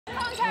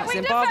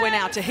Zimbabwe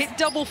now to hit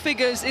double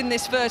figures in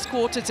this first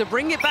quarter to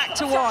bring it back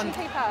to one.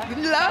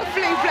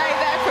 Lovely play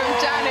there from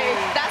Jani.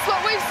 That's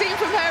what we've seen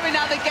from her in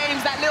other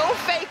games, that little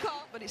fake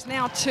off. But it's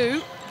now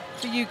 2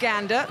 for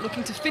Uganda,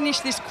 looking to finish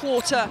this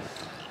quarter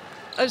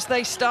as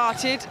they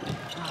started.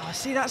 Oh,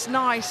 see, that's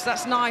nice,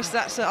 that's nice.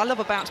 That's I love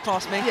a bounce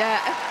pass, me. Yeah.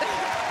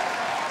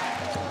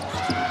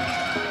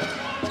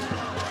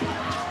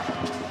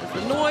 As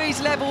the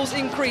noise levels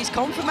increase,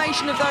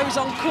 confirmation of those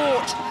on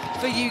court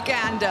for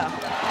Uganda.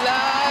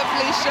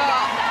 Lovely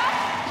shot.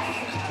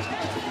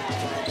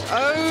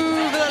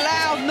 Over the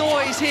loud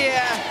noise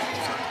here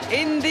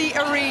in the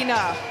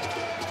arena.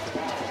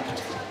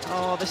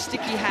 Oh, the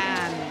sticky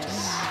hands.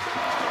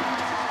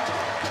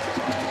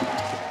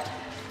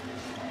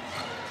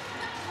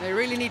 They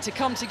really need to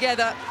come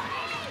together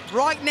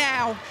right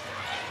now.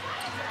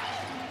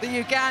 The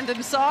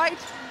Ugandan side.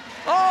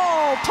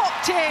 Oh,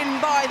 popped in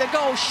by the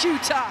goal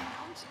shooter.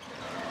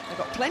 They've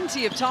got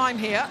plenty of time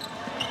here.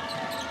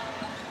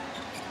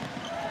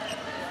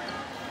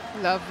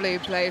 Lovely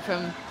play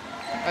from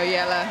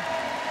Oyela.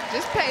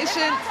 Just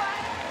patient.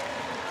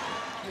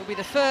 It'll be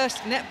the first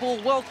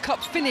Netball World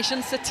Cup finish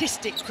and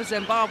statistic for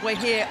Zimbabwe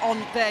here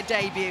on their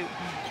debut.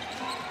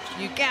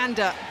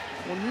 Uganda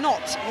will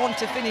not want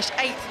to finish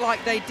 8th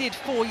like they did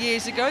 4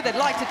 years ago. They'd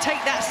like to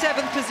take that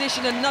 7th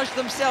position and nudge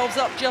themselves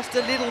up just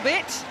a little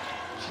bit.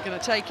 She's going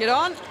to take it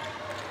on.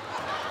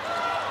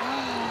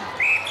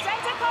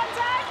 Center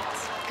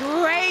contact.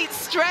 Great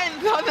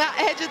strength on that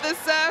edge of the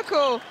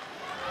circle.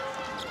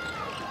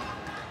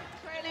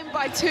 Trailing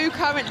by 2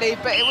 currently,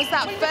 but it was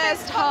that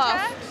first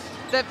half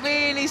that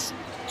really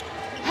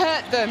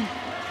hurt them.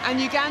 And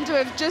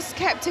Uganda have just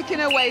kept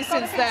ticking away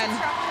since then.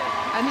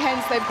 And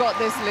hence they've got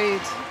this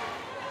lead.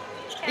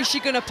 Is she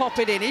going to pop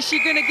it in? Is she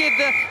going to give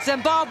the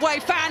Zimbabwe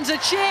fans a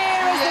cheer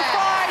as the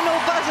final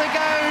buzzer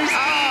goes?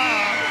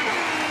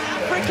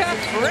 Africa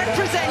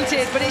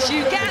represented, but it's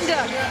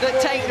Uganda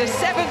that take the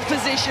 7th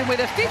position with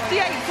a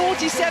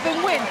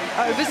 58-47 win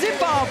over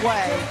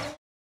Zimbabwe.